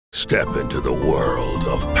Step into the world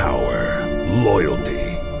of power, loyalty,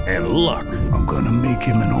 and luck. I'm gonna make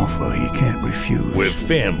him an offer he can't refuse. With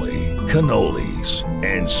family, cannolis,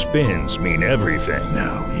 and spins mean everything.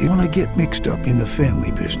 Now, you wanna get mixed up in the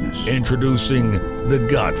family business. Introducing The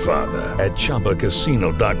Godfather at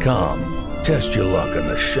ChumbaCasino.com. Test your luck in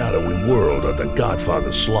the shadowy world of The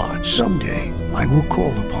Godfather slot. Someday, I will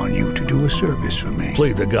call upon you to do a service for me.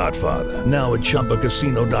 Play The Godfather now at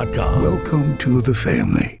ChumbaCasino.com. Welcome to the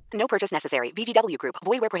family. No purchase necessary. VGW Group.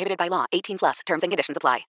 Void where prohibited by law. 18 plus. Terms and conditions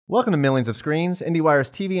apply. Welcome to Millions of Screens,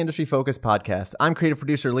 IndieWire's TV industry-focused podcast. I'm creative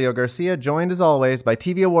producer Leo Garcia, joined as always by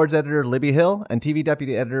TV Awards editor Libby Hill and TV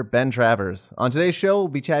deputy editor Ben Travers. On today's show, we'll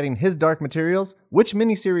be chatting his Dark Materials, which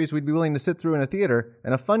miniseries we'd be willing to sit through in a theater,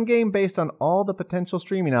 and a fun game based on all the potential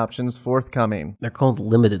streaming options forthcoming. They're called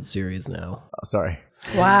limited series now. Oh, sorry.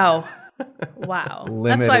 Wow. Wow.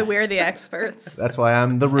 Limited. That's why we're the experts. That's why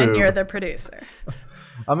I'm the Rube. And you're the producer.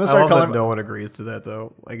 I'm gonna I start love calling that no one agrees to that,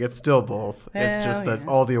 though. Like, it's still both. It's just that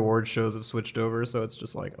all the award shows have switched over, so it's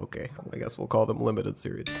just like, okay, I guess we'll call them limited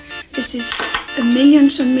series. This is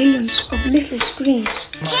millions and millions of little screens.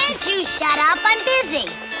 Can't you shut up? I'm busy.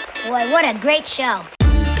 Boy, what a great show.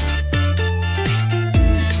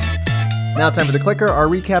 Now time for the clicker, our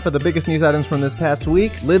recap of the biggest news items from this past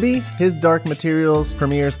week. Libby, his Dark Materials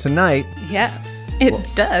premieres tonight. Yes, it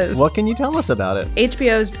does. What can you tell us about it?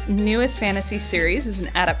 HBO's newest fantasy series is an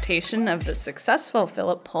adaptation of the successful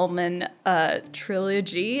Philip Pullman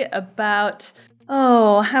trilogy about...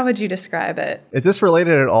 Oh, how would you describe it? Is this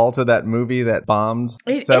related at all to that movie that bombed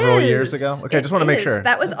several years ago? Okay, I just want to make sure.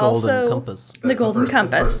 That was also Compass. The Golden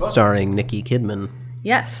Compass. Starring Nikki Kidman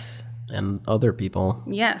Yes. and other people.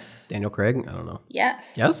 Yes. Daniel Craig? I don't know.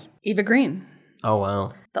 Yes. Yes? Eva Green. Oh,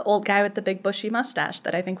 wow. The old guy with the big bushy mustache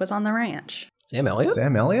that I think was on the ranch. Sam Elliott?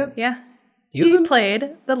 Sam Elliott? Yeah. He was He in- played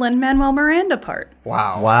the Lin-Manuel Miranda part.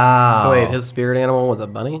 Wow. So wait, his spirit animal was a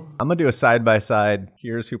bunny? I'm going to do a side-by-side,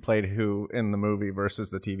 here's who played who in the movie versus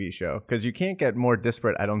the TV show. Because you can't get more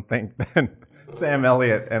disparate, I don't think, than Sam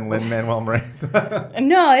Elliott and Lin-Manuel Miranda.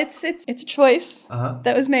 No, it's a choice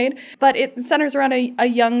that was made, but it centers around a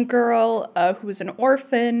young girl who is an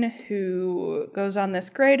orphan who goes on this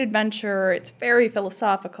great adventure. It's very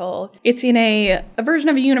philosophical. It's in a version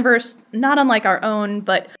of a universe not unlike our own,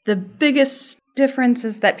 but the biggest difference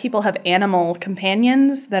is that people have animal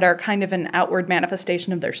companions that are kind of an outward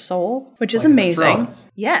manifestation of their soul, which is amazing. Patronus.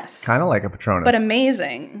 Yes. Kind of like a Patronus. But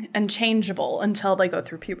amazing and changeable until they go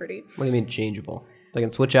through puberty. What do you mean changeable? They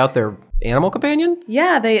can switch out their animal companion?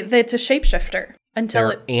 Yeah, it's a shapeshifter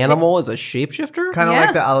until Their animal is a shapeshifter? Kind of Yeah.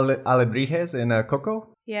 like the Alebrijes in Coco.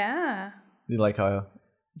 Yeah. You like how...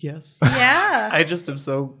 Yes. Yeah. I just am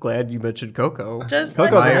so glad you mentioned Coco. Just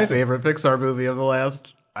Coco's like My amazing. favorite Pixar movie of the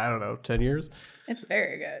last, 10 years. it's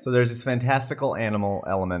very good. So there's these fantastical animal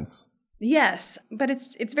elements. Yes, but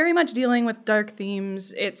it's very much dealing with dark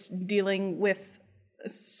themes. It's dealing with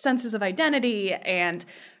senses of identity and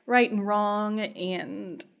right and wrong,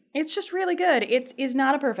 and it's just really good. It is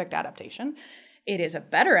not a perfect adaptation. It is a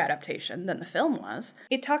better adaptation than the film was.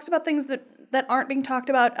 It talks about things that aren't being talked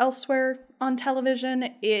about elsewhere on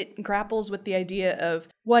television. It grapples with the idea of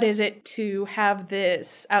what is it to have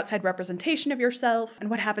this outside representation of yourself, and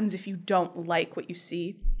what happens if you don't like what you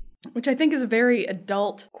see, which I think is a very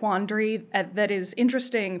adult quandary that is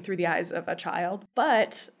interesting through the eyes of a child.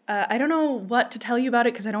 But I don't know what to tell you about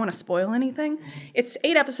it because I don't want to spoil anything. It's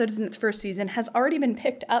 8 episodes in its first season, has already been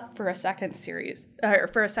picked up for a second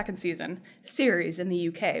season series in the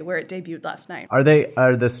UK, where it debuted last night. Are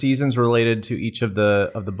the seasons related to each of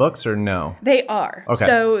the books or no? They are. Okay.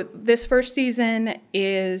 So this first season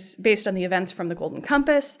is based on the events from The Golden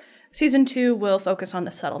Compass. Season 2 will focus on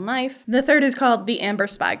The Subtle Knife. The third is called The Amber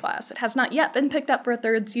Spyglass. It has not yet been picked up for a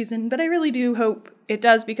third season, but I really do hope it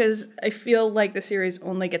does because I feel like the series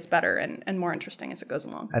only gets better and more interesting as it goes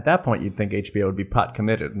along. At that point, you'd think HBO would be pot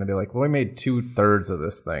committed, and they'd be like, well, we made 2/3 of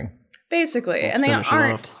this thing. Basically, Let's and finish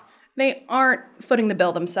it they aren't footing the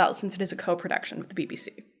bill themselves since it is a co-production with the BBC.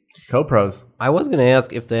 Co-pros. I was going to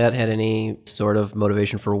ask if that had any sort of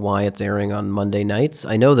motivation for why it's airing on Monday nights.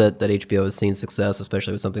 I know that HBO has seen success,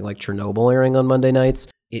 especially with something like Chernobyl airing on Monday nights.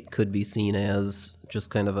 It could be seen as just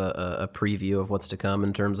kind of a preview of what's to come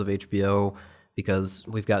in terms of HBO, because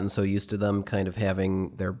we've gotten so used to them kind of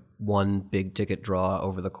having their one big ticket draw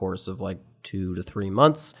over the course of like 2 to 3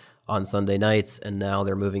 months on Sunday nights, and now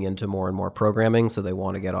they're moving into more and more programming, so they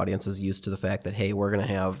want to get audiences used to the fact that, hey, we're going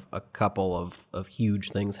to have a couple of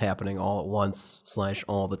huge things happening all at once /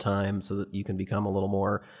 all the time, so that you can become a little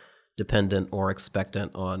more dependent or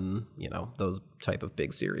expectant on, those type of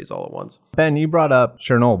big series all at once. Ben, you brought up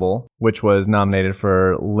Chernobyl, which was nominated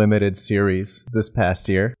for limited series this past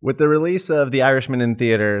year. With the release of The Irishman in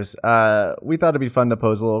theaters, we thought it'd be fun to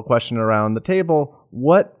pose a little question around the table.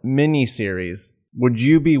 What miniseries would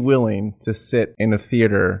you be willing to sit in a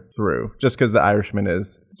theater through, just because The Irishman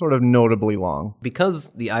is sort of notably long?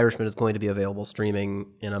 Because The Irishman is going to be available streaming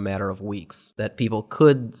in a matter of weeks, that people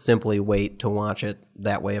could simply wait to watch it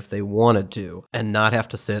that way if they wanted to, and not have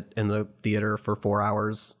to sit in the theater for 4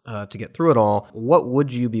 hours to get through it all. What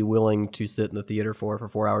would you be willing to sit in the theater for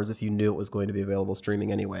 4 hours if you knew it was going to be available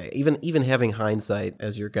streaming anyway? Even having hindsight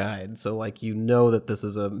as your guide. So that this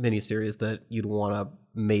is a miniseries that you'd want to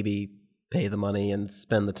maybe pay the money and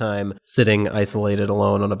spend the time sitting isolated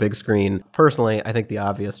alone on a big screen. Personally, I think the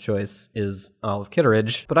obvious choice is Olive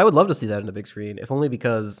Kitteridge, but I would love to see that in a big screen, if only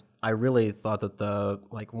because I really thought that the,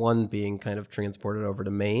 one being kind of transported over to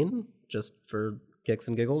Maine just for kicks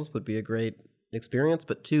and giggles would be a great experience,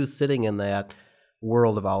 but two, sitting in that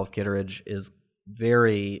world of Olive Kitteridge is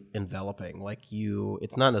very enveloping.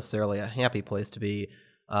 It's not necessarily a happy place to be,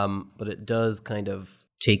 but it does kind of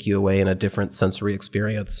take you away in a different sensory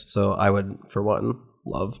experience. So I would, for one,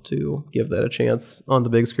 love to give that a chance on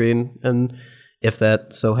the big screen. And if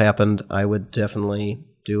that so happened, I would definitely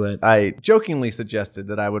do it. I jokingly suggested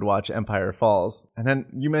that I would watch Empire Falls. And then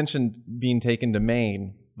you mentioned being taken to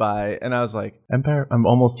Maine and I was like, I'm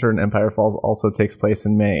almost certain Empire Falls also takes place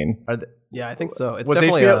in Maine. Yeah, I think so. It's was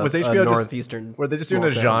definitely HBO a northeastern. Were they just doing a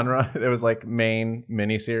genre? It was like Maine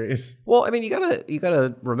miniseries. Well, I mean, you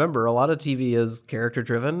gotta remember, a lot of TV is character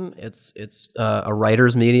driven. It's a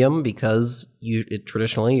writer's medium because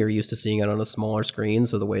traditionally you're used to seeing it on a smaller screen.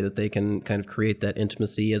 So the way that they can kind of create that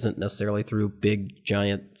intimacy isn't necessarily through big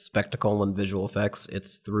giant spectacle and visual effects.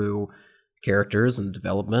 It's through characters and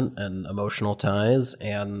development and emotional ties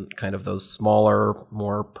and kind of those smaller,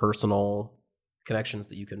 more personal connections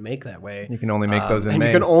that you can make that way. You can only make those in Maine.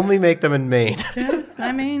 You can only make them in Maine. Yeah,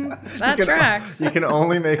 I mean, that tracks. You can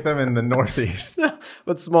only make them in the Northeast.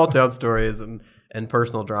 But small town stories and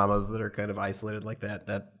personal dramas that are kind of isolated like that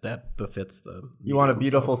befits the medium. You want a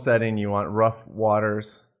beautiful setting. You want rough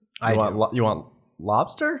waters. You want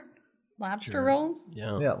lobster? Lobster rolls?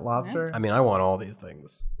 Yeah, lobster. I mean, I want all these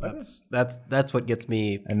things. That's what gets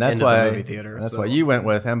me into the movie theater. That's why you went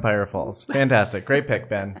with Empire Falls. Fantastic. Great pick,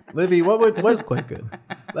 Ben. Libby, what's quite good.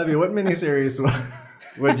 Libby, what miniseries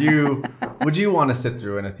would you want to sit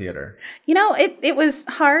through in a theater? It was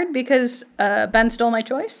hard because Ben stole my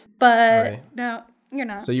choice, but Sorry. No, you're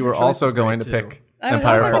not. So you were also going to pick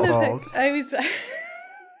Empire Falls. I was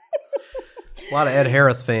A lot of Ed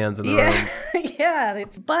Harris fans in the room. Yeah,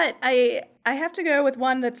 but I have to go with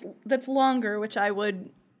one that's longer, which I would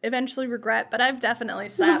eventually regret. But I've definitely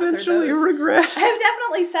sat through those. I've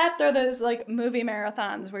definitely sat through those movie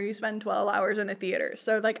marathons where you spend 12 hours in a theater.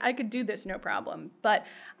 So I could do this no problem. But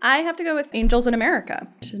I have to go with Angels in America,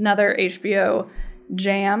 which is another HBO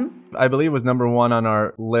jam. I believe it was number 1 on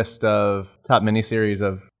our list of top miniseries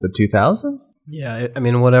of the 2000s. Yeah, I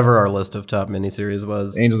mean, whatever our list of top miniseries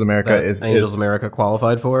was, Angels America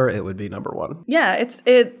qualified for, it would be number 1. Yeah,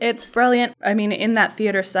 it's brilliant. I mean, in that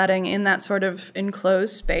theater setting, in that sort of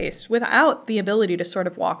enclosed space, without the ability to sort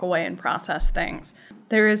of walk away and process things.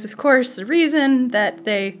 There is, of course, a reason that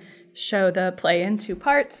they show the play in 2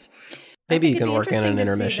 parts. Maybe you can work in an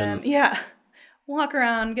intermission. Yeah. Walk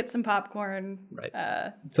around, get some popcorn. Right.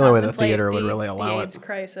 It's the only way the theater would really allow the AIDS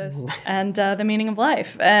crisis and the meaning of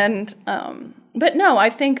life. And but no, I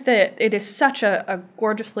think that it is such a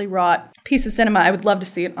gorgeously wrought piece of cinema. I would love to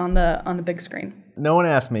see it on the big screen. No one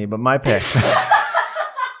asked me, but my pick.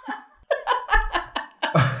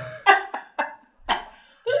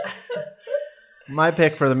 My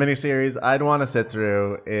pick for the miniseries I'd want to sit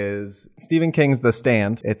through is Stephen King's The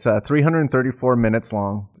Stand. It's 334 minutes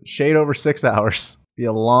long, shade over 6 hours. Be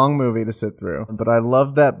a long movie to sit through. But I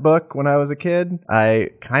loved that book when I was a kid. I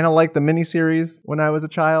kind of liked the miniseries when I was a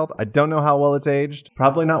child. I don't know how well it's aged.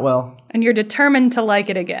 Probably not well. And you're determined to like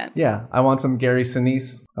it again. Yeah. I want some Gary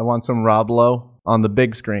Sinise. I want some Rob Lowe on the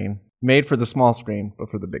big screen. Made for the small screen, but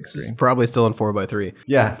for the big screen. It's probably still in 4:3.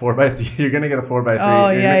 Yeah, 4:3. You're going to get a 4:3. Oh,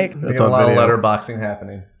 yikes. There's a lot of letterboxing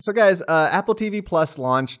happening. So, guys, Apple TV Plus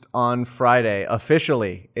launched on Friday,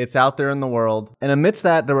 officially. It's out there in the world. And amidst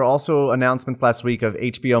that, there were also announcements last week of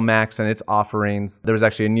HBO Max and its offerings. There was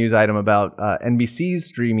actually a news item about NBC's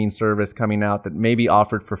streaming service coming out that may be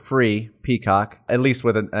offered for free, Peacock, at least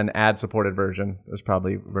with an ad-supported version. There's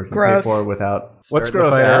probably a version gross. Paid for without... What's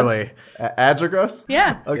gross? Ads? Ads are gross?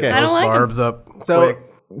 Yeah. Okay. I don't like barbs them. up So quick.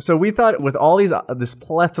 So we thought with all this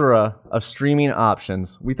plethora of streaming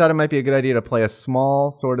options, we thought it might be a good idea to play a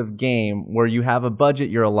small sort of game where you have a budget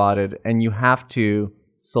you're allotted and you have to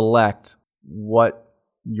select what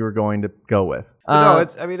you're going to go with. No,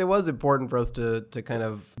 it was important for us to kind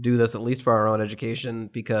of do this, at least for our own education,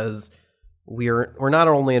 because we're not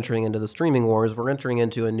only entering into the streaming wars, we're entering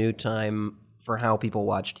into a new time for how people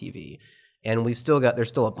watch TV. And there's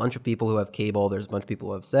still a bunch of people who have cable, there's a bunch of people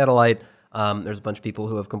who have satellite, there's a bunch of people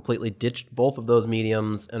who have completely ditched both of those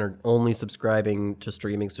mediums and are only subscribing to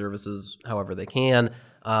streaming services however they can.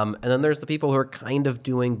 And then there's the people who are kind of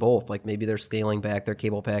doing both. Like maybe they're scaling back their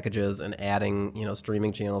cable packages and adding,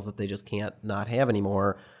 streaming channels that they just can't not have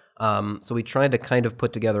anymore. So we tried to kind of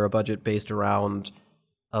put together a budget based around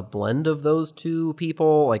a blend of those two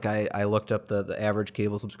people. Like I looked up the average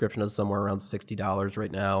cable subscription is somewhere around $60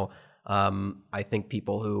 right now. I think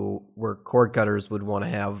people who were cord cutters would want to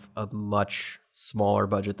have a much smaller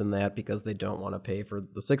budget than that because they don't want to pay for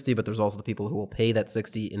the 60, but there's also the people who will pay that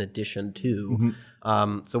 60 in addition to.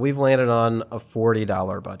 So we've landed on a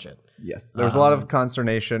 $40 budget. Yes. There's a lot of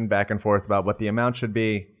consternation back and forth about what the amount should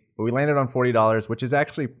be, but we landed on $40, which is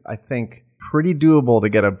actually, I think, pretty doable to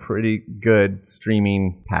get a pretty good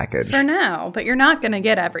streaming package. For now, but you're not going to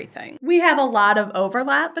get everything. We have a lot of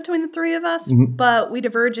overlap between the three of us, but we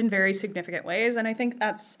diverge in very significant ways, and I think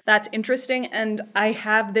that's interesting, and I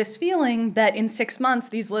have this feeling that in 6 months,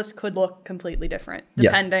 these lists could look completely different,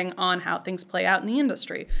 depending on how things play out in the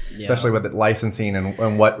industry. Yeah. Especially with the licensing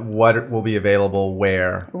and what will be available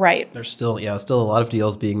where. Right. There's still a lot of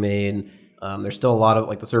deals being made. There's still a lot of,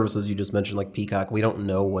 like, the services you just mentioned, like Peacock. We don't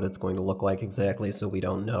know what it's going to look like exactly, so we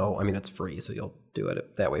don't know. I mean, it's free, so you'll do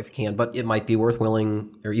it that way if you can. But it might be worth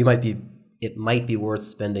it might be worth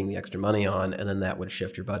spending the extra money on, and then that would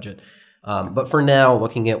shift your budget. But for now,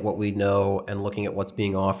 looking at what we know and looking at what's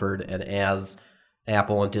being offered, and as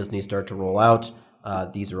Apple and Disney start to roll out,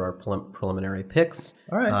 these are our preliminary picks.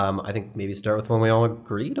 All right. I think maybe start with one we all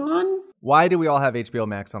agreed on. Why do we all have HBO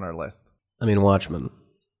Max on our list? I mean, Watchmen.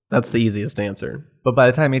 That's the easiest answer. But by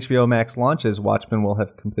the time HBO Max launches, Watchmen will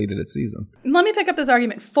have completed its season. Let me pick up this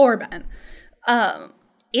argument for Ben.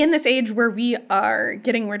 In this age where we are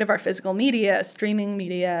getting rid of our physical media, streaming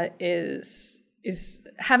media is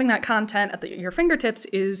having that content at your fingertips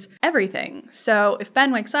is everything. So if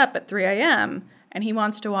Ben wakes up at 3 a.m. and he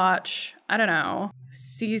wants to watch, I don't know,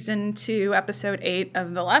 season 2, episode 8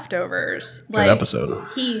 of The Leftovers, good episode.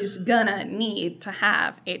 He's gonna need to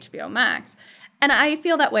have HBO Max. And I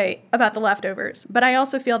feel that way about The Leftovers, but I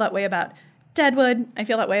also feel that way about Deadwood. I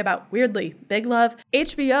feel that way about, weirdly, Big Love.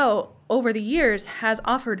 HBO, over the years, has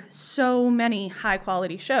offered so many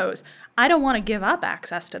high-quality shows. I don't want to give up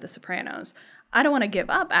access to The Sopranos. I don't want to give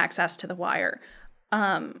up access to The Wire.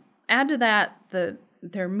 Add to that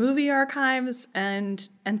their movie archives and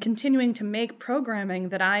continuing to make programming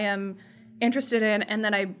that I am interested in and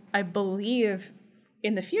that I believe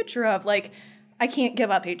in the future of, like, I can't give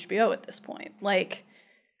up HBO at this point. Like,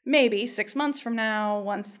 maybe 6 months from now,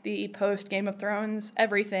 once the post-Game of Thrones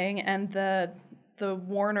everything and the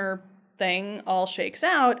Warner thing all shakes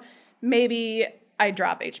out, maybe I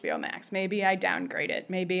drop HBO Max. Maybe I downgrade it.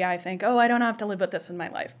 Maybe I think, I don't have to live with this in my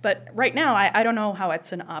life. But right now, I don't know how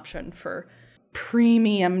it's an option for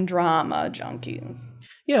premium drama junkies.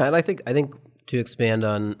 Yeah, and I think to expand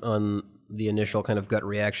on the initial kind of gut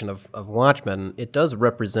reaction of Watchmen, it does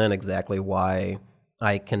represent exactly why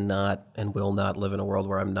I cannot and will not live in a world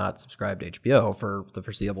where I'm not subscribed to HBO for the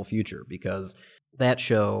foreseeable future, because that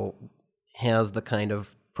show has the kind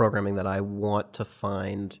of programming that I want to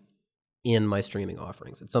find in my streaming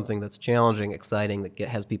offerings. It's something that's challenging, exciting, that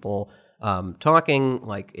has people talking.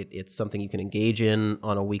 Like it's something you can engage in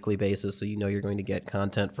on a weekly basis, so you know you're going to get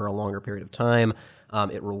content for a longer period of time.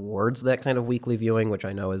 It rewards that kind of weekly viewing, which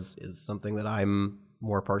I know is something that I'm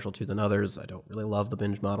more partial to than others. I don't really love the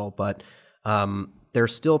binge model, but they're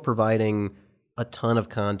still providing a ton of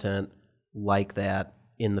content like that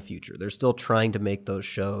in the future. They're still trying to make those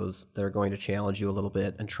shows that are going to challenge you a little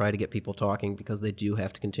bit and try to get people talking, because they do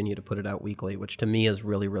have to continue to put it out weekly, which to me is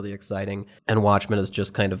really, really exciting. And Watchmen is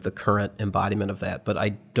just kind of the current embodiment of that. But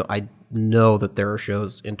I know that there are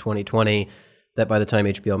shows in 2020 that by the time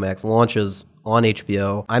HBO Max launches on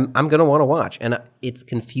HBO, I'm going to want to watch. And it's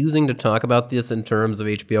confusing to talk about this in terms of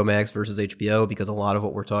HBO Max versus HBO, because a lot of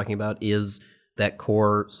what we're talking about is that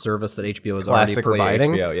core service that HBO is already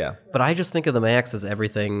providing. HBO, yeah. But I just think of the Max as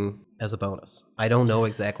everything as a bonus. I don't know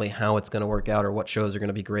exactly how it's going to work out or what shows are going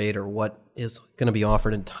to be great or what is going to be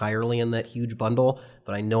offered entirely in that huge bundle,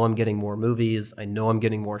 but I know I'm getting more movies. I know I'm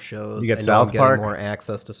getting more shows. You get I know South I'm getting Park. more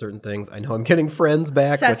access to certain things. I know I'm getting Friends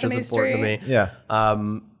back, Sesame which is important Street. to me.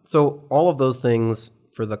 Yeah. So all of those things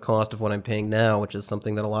for the cost of what I'm paying now, which is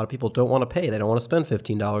something that a lot of people don't want to pay. They don't want to spend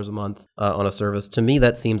 $15 a month on a service. To me,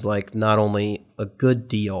 that seems like not only a good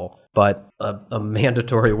deal, but a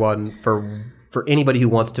mandatory one for anybody who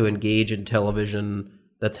wants to engage in television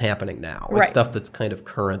that's happening now. Like stuff that's kind of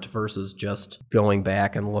current versus just going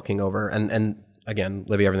back and looking over. And again,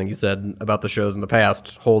 Libby, everything you said about the shows in the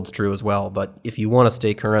past holds true as well. But if you want to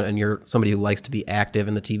stay current and you're somebody who likes to be active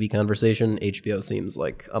in the TV conversation, HBO seems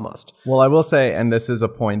like a must. Well, I will say, and this is a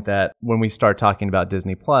point that when we start talking about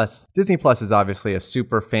Disney Plus is obviously a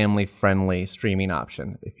super family-friendly streaming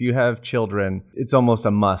option. If you have children, it's almost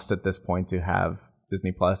a must at this point to have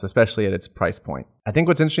Disney Plus, especially at its price point. I think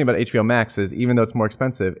what's interesting about HBO Max is even though it's more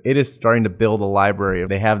expensive, it is starting to build a library.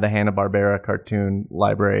 They have the Hanna-Barbera cartoon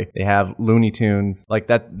library. They have Looney Tunes. Like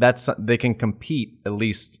that's they can compete, at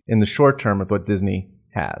least in the short term, with what Disney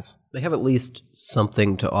has. They have at least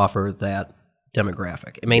something to offer that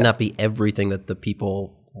demographic. It may not be everything that the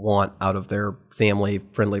people want out of their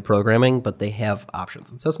family-friendly programming, but they have options.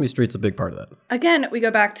 And Sesame Street's a big part of that. Again, we go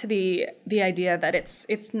back to the idea that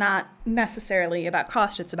it's not necessarily about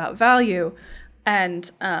cost, it's about value. And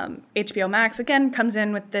HBO Max, again, comes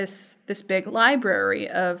in with this big library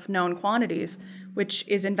of known quantities, which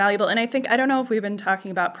is invaluable. And I don't know if we've been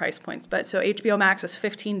talking about price points, but so HBO Max is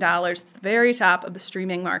 $15. It's the very top of the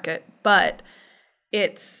streaming market, but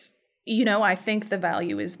it's, I think the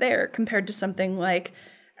value is there compared to something like,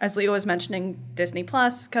 as Leo was mentioning, Disney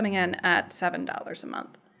Plus coming in at $7 a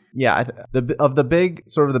month. Yeah,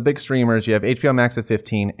 the big streamers, you have HBO Max at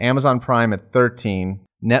 $15, Amazon Prime at $13,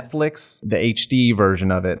 Netflix, the HD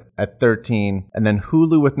version of it, at $13, and then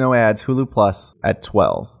Hulu with no ads, Hulu Plus at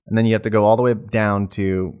 $12. And then you have to go all the way down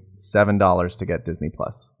to $7 to get Disney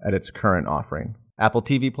Plus at its current offering. Apple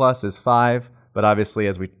TV Plus is $5, but obviously,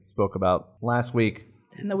 as we spoke about last week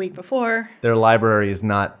and the week before, their library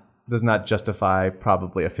does not justify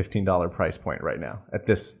probably a $15 price point right now at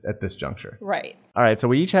this juncture. Right. All right, so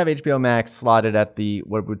we each have HBO Max slotted at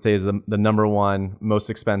what we would say is the number one most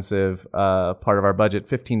expensive part of our budget,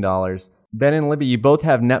 $15. Ben and Libby, you both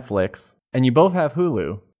have Netflix and you both have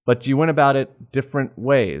Hulu, but you went about it different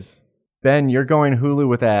ways. Ben, you're going Hulu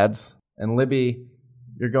with ads, and Libby,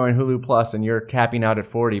 you're going Hulu Plus, and you're capping out at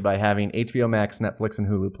 $40 by having HBO Max, Netflix, and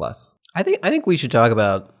Hulu Plus. I think we should talk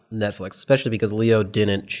about Netflix, especially because Leo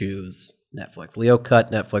didn't choose Netflix. Leo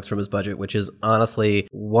cut Netflix from his budget, which is honestly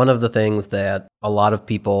one of the things that a lot of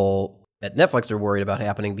people at Netflix are worried about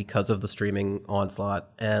happening because of the streaming onslaught,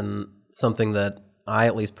 and something that I,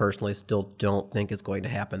 at least personally, still don't think is going to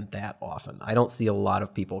happen that often. I don't see a lot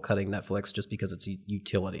of people cutting Netflix just because it's a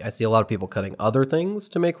utility. I see a lot of people cutting other things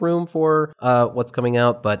to make room for what's coming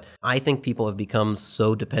out, but I think people have become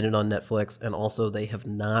so dependent on Netflix, and also they have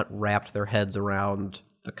not wrapped their heads around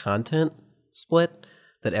the content split,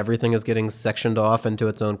 that everything is getting sectioned off into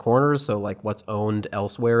its own corners. So like what's owned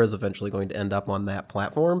elsewhere is eventually going to end up on that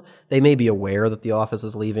platform. They may be aware that The Office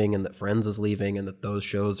is leaving and that Friends is leaving and that those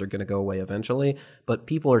shows are going to go away eventually, but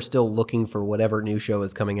people are still looking for whatever new show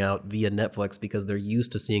is coming out via Netflix because they're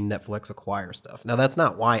used to seeing Netflix acquire stuff. Now, that's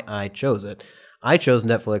not why I chose it. I chose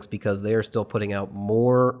Netflix because they are still putting out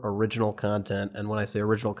more original content, and when I say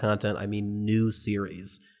original content, I mean new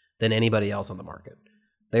series, than anybody else on the market.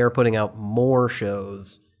 They are putting out more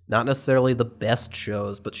shows, not necessarily the best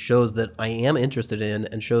shows, but shows that I am interested in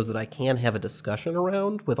and shows that I can have a discussion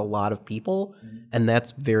around with a lot of people, and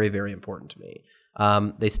that's very, very important to me.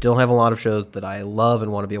 They still have a lot of shows that I love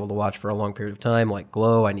and want to be able to watch for a long period of time, like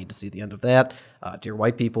Glow. I need to see the end of that. Dear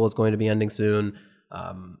White People is going to be ending soon.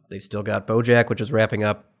 They've still got BoJack, which is wrapping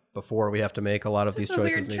up before we have to make a lot of these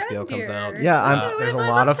choices and HBO comes out. Yeah, there's a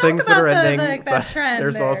lot of things that are ending, but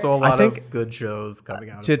there's also a lot of good shows coming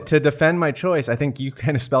out. To defend my choice, I think you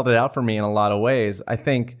kind of spelled it out for me in a lot of ways. I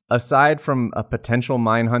think aside from a potential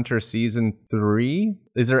Mindhunter season 3,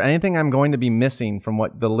 is there anything I'm going to be missing from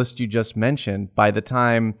what the list you just mentioned by the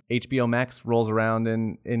time HBO Max rolls around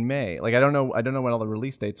in May? Like I don't know when all the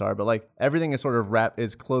release dates are, but like everything is sort of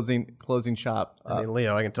closing shop. I mean,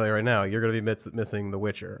 Leo, I can tell you right now, you're going to be missing The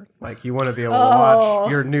Witcher. Like you want to be able to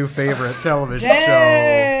watch your new favorite television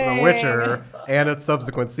show, The Witcher, and its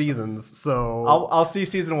subsequent seasons. So I'll see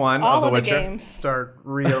season 1 all of The Witcher. Games. Start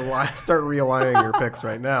realigning your picks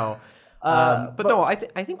right now. But no, I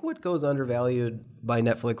think what goes undervalued by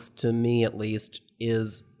Netflix, to me at least,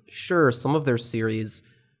 is sure, some of their series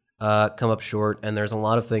come up short, and there's a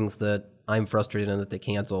lot of things that I'm frustrated in that they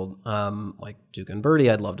canceled. Like Duke and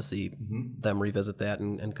Birdie, I'd love to see them revisit that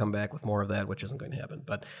and come back with more of that, which isn't going to happen.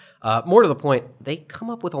 But more to the point, they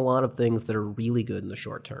come up with a lot of things that are really good in the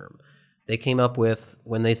short term. They came up with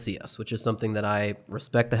When They See Us, which is something that I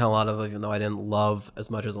respect the hell out of, even though I didn't love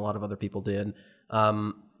as much as a lot of other people did.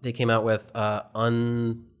 They came out with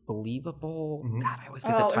Unbelievable. God, I always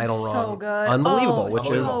get the title it's wrong. So good.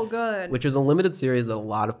 Unbelievable, which is a limited series that a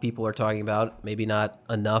lot of people are talking about. Maybe not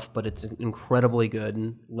enough, but it's an incredibly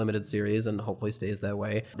good limited series, and hopefully stays that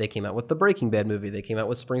way. They came out with the Breaking Bad movie. They came out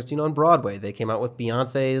with Springsteen on Broadway. They came out with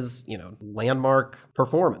Beyonce's, landmark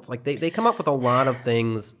performance. Like they come up with a lot of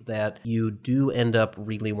things that you do end up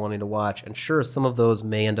really wanting to watch. And sure, some of those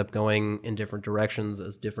may end up going in different directions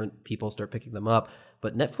as different people start picking them up.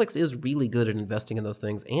 But Netflix is really good at investing in those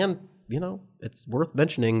things. And, it's worth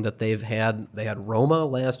mentioning that they had Roma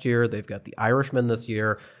last year. They've got The Irishman this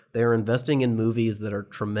year. They're investing in movies that are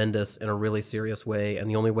tremendous in a really serious way. And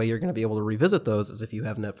the only way you're going to be able to revisit those is if you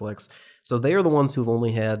have Netflix. So they are the ones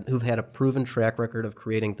who've had a proven track record of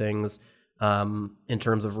creating things in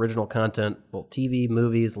terms of original content, both TV,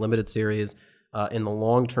 movies, limited series, in the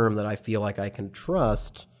long term that I feel like I can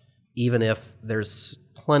trust, even if there's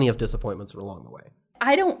plenty of disappointments along the way.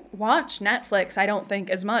 I don't watch Netflix, I don't think,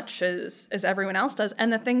 as much as everyone else does.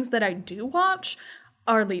 And the things that I do watch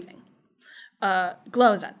are leaving.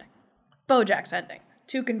 Glow's ending. BoJack's ending.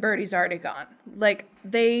 Took and Birdie's already gone. Like,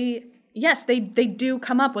 they do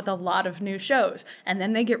come up with a lot of new shows, and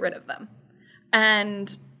then they get rid of them.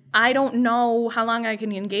 And I don't know how long I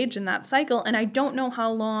can engage in that cycle, and I don't know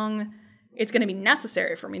how long it's going to be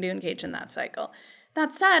necessary for me to engage in that cycle.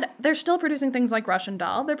 That said, they're still producing things like Russian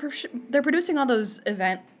Doll. They're producing all those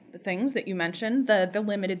event things that you mentioned, the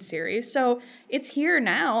limited series. So it's here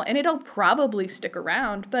now, and it'll probably stick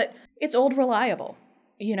around, but it's old reliable.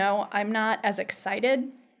 I'm not as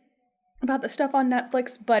excited about the stuff on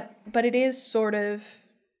Netflix, but it is sort of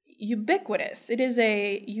ubiquitous. It is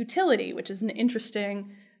a utility, which is an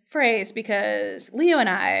interesting phrase because Leo and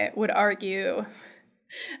I would argue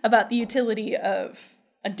about the utility of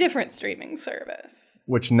a different streaming service.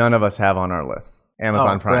 Which none of us have on our list.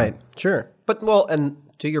 Amazon Prime. Right, sure. But, and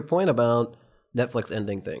to your point about Netflix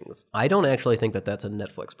ending things, I don't actually think that that's a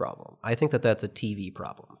Netflix problem. I think that that's a TV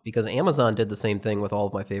problem. Because Amazon did the same thing with all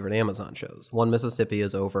of my favorite Amazon shows. One Mississippi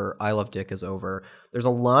is over. I Love Dick is over. There's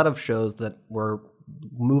a lot of shows that were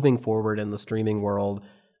moving forward in the streaming world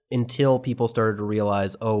until people started to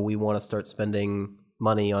realize, we want to start spending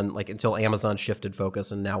money on, until Amazon shifted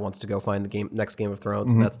focus and now wants to go find the next Game of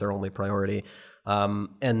Thrones, and that's their only priority.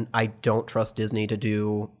 And I don't trust Disney to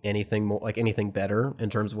do anything more, anything better in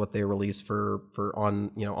terms of what they release for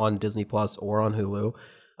on Disney Plus or on Hulu.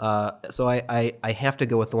 So I have to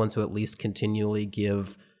go with the ones who at least continually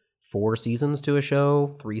give 4 seasons to a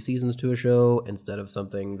show, 3 seasons to a show, instead of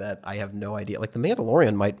something that I have no idea. Like The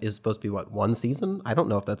Mandalorian is supposed to be 1 season? I don't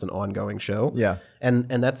know if that's an ongoing show. Yeah. And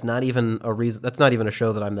that's not even a reason. That's not even a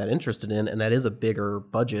show that I'm that interested in, and that is a bigger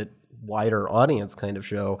budget, wider audience kind of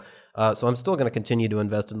show. So I'm still going to continue to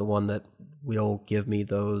invest in the one that will give me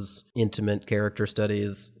those intimate character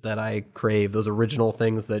studies that I crave, those original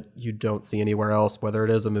things that you don't see anywhere else, whether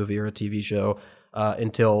it is a movie or a TV show,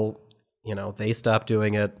 until they stop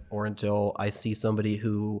doing it, or until I see somebody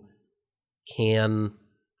who can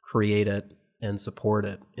create it and support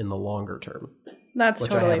it in the longer term. That's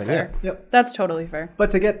totally fair. Yep. That's totally fair.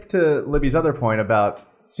 But to get to Libby's other point about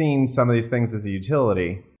seeing some of these things as a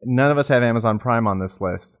utility, none of us have Amazon Prime on this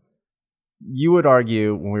list. You would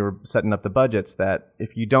argue when we were setting up the budgets that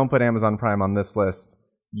if you don't put Amazon Prime on this list,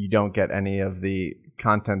 you don't get any of the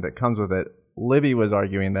content that comes with it. Libby was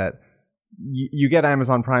arguing that you get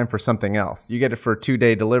Amazon Prime for something else. You get it for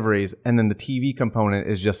 2-day deliveries, and then the TV component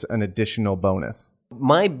is just an additional bonus.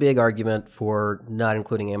 My big argument for not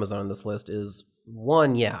including Amazon on this list is,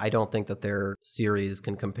 one, I don't think that their series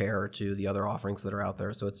can compare to the other offerings that are out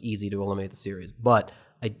there, so it's easy to eliminate the series. But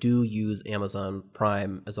I do use Amazon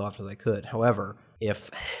Prime as often as I could. However, if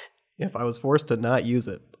I was forced to not use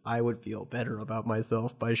it, I would feel better about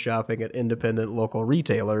myself by shopping at independent local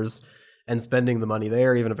retailers and spending the money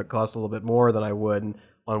there, even if it costs a little bit more than I would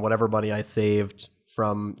on whatever money I saved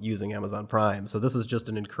from using Amazon Prime. So this is just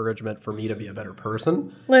an encouragement for me to be a better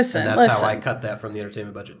person. Listen. And that's how I cut that from the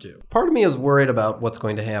entertainment budget too. Part of me is worried about what's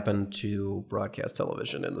going to happen to broadcast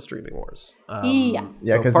television in the streaming wars. Yeah,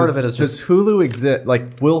 because part of it is does Hulu exist?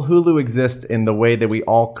 Will Hulu exist in the way that we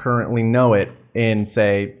all currently know it in,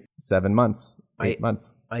 say, 7 months, 8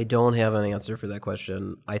 months? I don't have an answer for that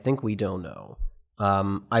question. I think we don't know.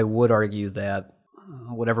 I would argue that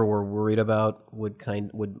whatever we're worried about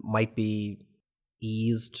might be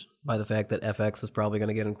eased by the fact that FX is probably going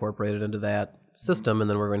to get incorporated into that system, and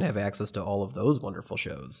then we're going to have access to all of those wonderful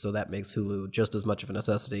shows. So that makes Hulu just as much of a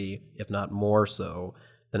necessity, if not more so,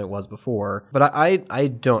 than it was before. But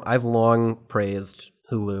I've long praised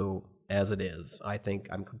Hulu as it is. I think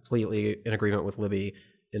I'm completely in agreement with Libby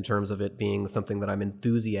in terms of it being something that I'm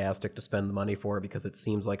enthusiastic to spend the money for because it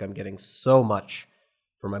seems like I'm getting so much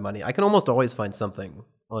for my money. I can almost always find something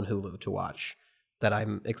on Hulu to watch that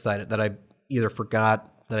I'm excited, that I either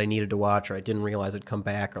forgot that I needed to watch or I didn't realize it'd come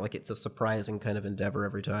back, or like it's a surprising kind of endeavor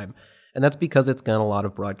every time. And that's because it's got a lot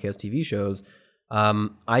of broadcast TV shows.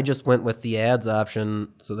 I just went with the ads option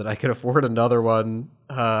so that I could afford another one.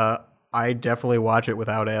 I definitely watch it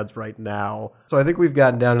without ads right now. So I think we've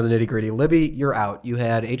gotten down to the nitty gritty. Libby, you're out. You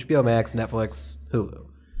had HBO Max, Netflix, Hulu.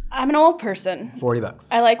 I'm an old person. $40.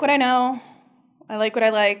 I like what I know. I like what I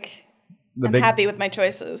like. I'm happy with my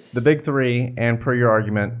choices. The big three, and per your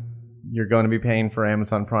argument, you're going to be paying for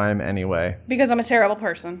Amazon Prime anyway. Because I'm a terrible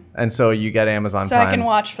person. And so you get Amazon so Prime. So I can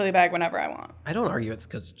watch Fleabag whenever I want. I don't argue it's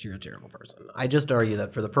because you're a terrible person. I just argue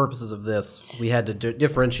that for the purposes of this, we had to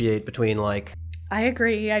differentiate between like... I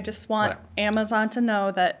agree. I just want Amazon to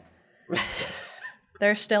know that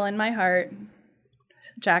they're still in my heart.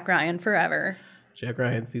 Jack Ryan forever. Jack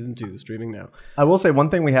Ryan Season 2, streaming now. I will say one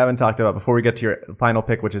thing we haven't talked about before we get to your final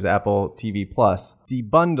pick, which is Apple TV+. The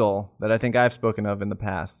bundle that I think I've spoken of in the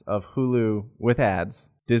past of Hulu with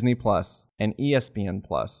ads, Disney+, and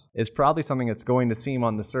ESPN+, is probably something that's going to seem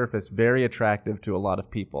on the surface very attractive to a lot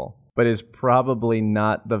of people, but is probably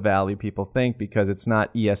not the value people think because it's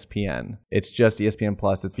not ESPN. It's just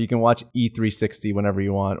ESPN+. It's you can watch E360 whenever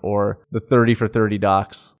you want, or the 30 for 30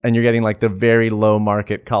 docs, and you're getting like the very low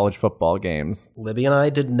market college football games. Libby and I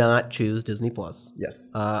did not choose Disney+. Yes.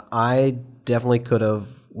 I definitely could have.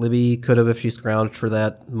 Libby could have if she scrounged for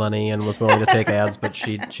that money and was willing to take ads, but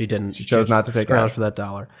she didn't. She chose not to take ads. For that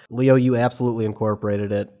dollar. Leo, you absolutely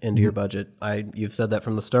incorporated it into your budget. You've said that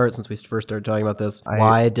from the start since we first started talking about this.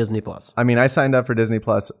 Why Disney+? I mean, I signed up for Disney+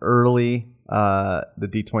 early the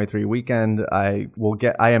D23 weekend. I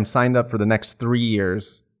am signed up for the next 3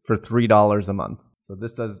 years for $3 a month. So the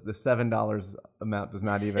 $7 amount does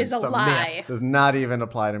not even... Is a lie. Does not even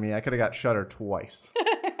apply to me. I could have got Shudder twice.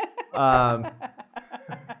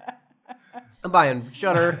 I'm buying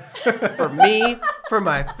Shudder for me, for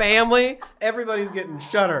my family. Everybody's getting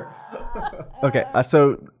Shudder. Okay,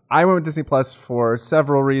 so I went with Disney Plus for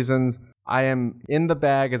several reasons. I am in the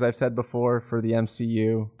bag, as I've said before, for the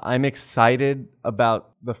MCU. I'm excited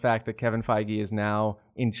about the fact that Kevin Feige is now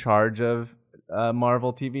in charge of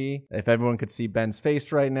Marvel TV. If everyone could see Ben's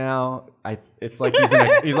face right now, it's like he's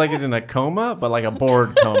in a coma, but like a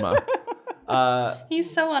bored coma.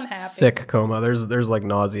 He's so unhappy. Sick coma. There's like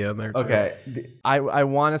nausea in there too. Okay. I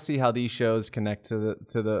want to see how these shows connect to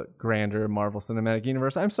the grander Marvel Cinematic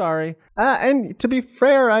Universe. I'm sorry. And to be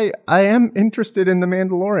fair, I am interested in The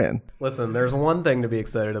Mandalorian. Listen, there's one thing to be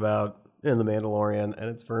excited about in The Mandalorian, and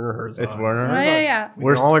it's Werner Herzog. It's Werner Herzog. Yeah.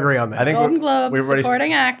 We all agree on that. I think Golden Globes,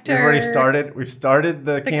 supporting actor. We've started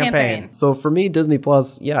the campaign. So for me, Disney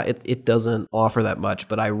Plus, it doesn't offer that much,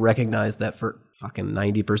 but I recognize that for fucking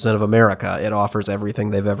 90% of America, it offers everything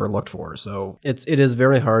they've ever looked for. So it is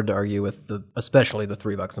very hard to argue with especially the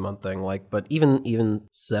 $3 a month thing. But even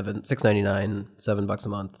 $6.99, $7 a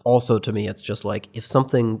month. Also, to me, it's just like if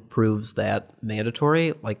something proves that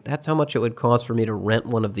mandatory, like that's how much it would cost for me to rent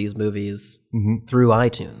one of these movies through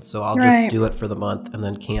iTunes. So I'll just do it for the month and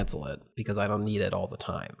then cancel it because I don't need it all the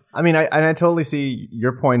time. I mean, I totally see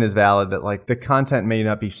your point is valid that like the content may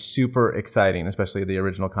not be super exciting, especially the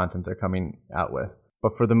original content they're coming out with.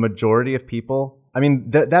 But for the majority of people, I mean,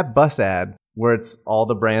 that bus ad where it's all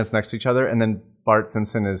the brands next to each other and then Bart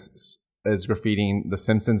Simpson is graffitiing The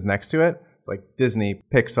Simpsons next to it. It's like Disney,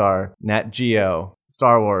 Pixar, Nat Geo,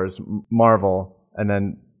 Star Wars, Marvel, and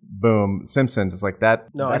then boom, Simpsons. It's like that.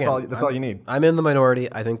 No, that's all you need. I'm in the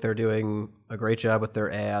minority. I think they're doing a great job with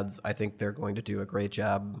their ads. I think they're going to do a great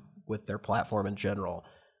job with their platform in general.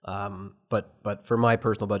 But for my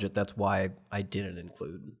personal budget, that's why I didn't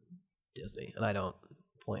include Disney, and I don't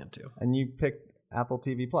plan to. And you picked Apple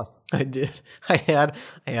TV Plus. I did. I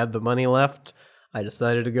had the money left. I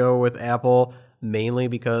decided to go with Apple mainly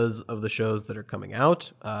because of the shows that are coming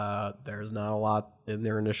out. There's not a lot in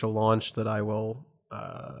their initial launch that I will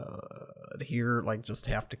just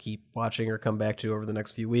have to keep watching or come back to over the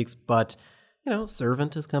next few weeks. But,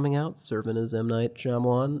 Servant is coming out. Servant is M. Night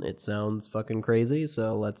Shyamalan. It sounds fucking crazy,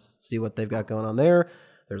 so let's see what they've got going on there.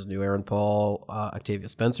 There's a new Aaron Paul, Octavia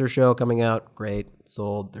Spencer show coming out. Great.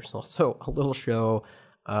 Sold. There's also a little show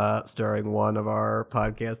starring one of our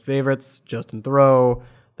podcast favorites, Justin Theroux,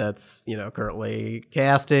 that's, currently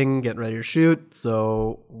casting, getting ready to shoot.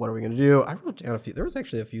 So what are we going to do? I wrote down there was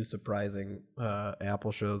actually a few surprising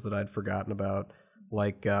Apple shows that I'd forgotten about.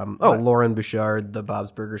 Like, Lauren Bouchard, the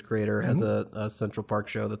Bob's Burgers creator, has a Central Park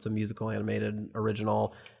show that's a musical animated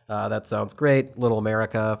original. That sounds great. Little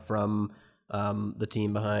America from The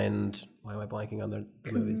team behind, why am I blanking on the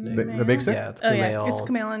movie's name? The Big Sick? Yeah, it's Oh, Kumail. yeah. It's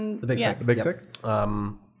Kumail and... The Big Sick. The Big Yep. Sick?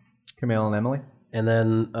 Kumail and Emily? And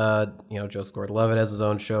then, Joseph Gordon-Levitt has his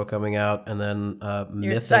own show coming out. And then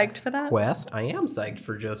You're Mythic psyched for that? Quest. I am psyched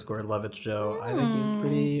for Joseph Gordon-Levitt's show. I think he's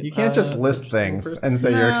pretty... You can't just list interesting things person. and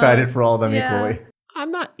say you're excited for all of them Yeah. equally.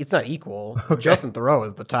 I'm not... It's not equal. Justin Theroux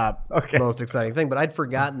is the top Okay. most exciting thing. But I'd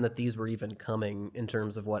forgotten that these were even coming in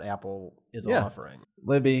terms of what Apple is Yeah. offering.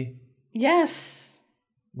 Libby, Yes.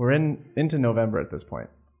 we're into November at this point.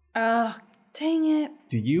 Oh, dang it.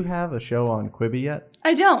 Do you have a show on Quibi yet?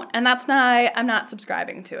 I don't, and that's why I'm not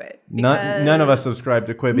subscribing to it. None of us because- subscribe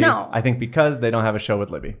to Quibi. No. I think because they don't have a show with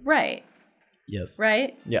Libby. Right, Yes.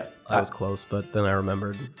 right? Yeah. I was close, but then I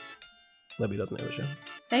remembered Libby doesn't have a show.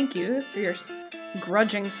 Thank you for your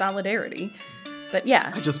grudging solidarity. But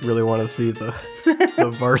yeah, I just really want to see the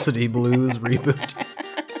Varsity Blues reboot.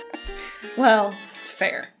 well,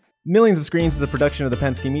 fair. Millions of Screens is a production of the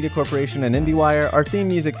Penske Media Corporation and IndieWire. Our theme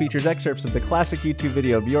music features excerpts of the classic YouTube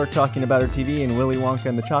video Bjork talking about her TV and Willy Wonka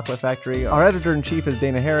and the Chocolate Factory. Our editor-in-chief is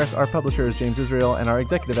Dana Harris, our publisher is James Israel, and our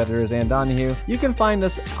executive editor is Ann Donahue. You can find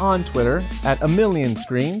us on Twitter at A Million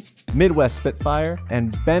Screens, Midwest Spitfire,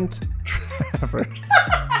 and Bent Travers.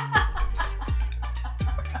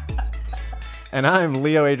 And I'm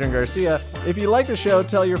Leo Adrian Garcia. If you like the show,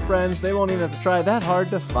 tell your friends. They won't even have to try that hard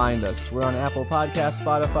to find us. We're on Apple Podcasts,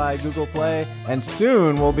 Spotify, Google Play, and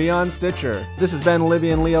soon we'll be on Stitcher. This has been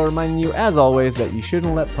Libby and Leo reminding you, as always, that you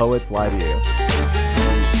shouldn't let poets lie to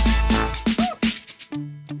you.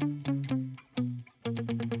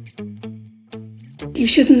 You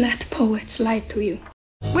shouldn't let poets lie to you.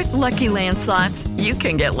 With Lucky Land Slots, you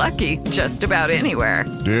can get lucky just about anywhere.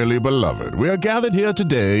 Dearly beloved, we are gathered here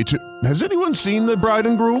today to... Has anyone seen the bride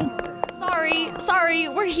and groom? Sorry,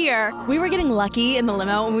 we're here. We were getting lucky in the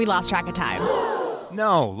limo and we lost track of time.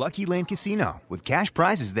 No, Lucky Land Casino, with cash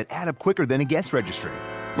prizes that add up quicker than a guest registry.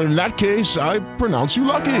 In that case, I pronounce you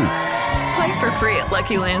lucky. Play for free at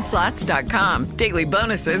LuckyLandSlots.com. Daily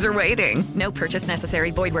bonuses are waiting. No purchase necessary.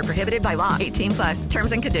 Void where prohibited by law. 18+.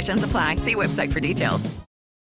 Terms and conditions apply. See website for details.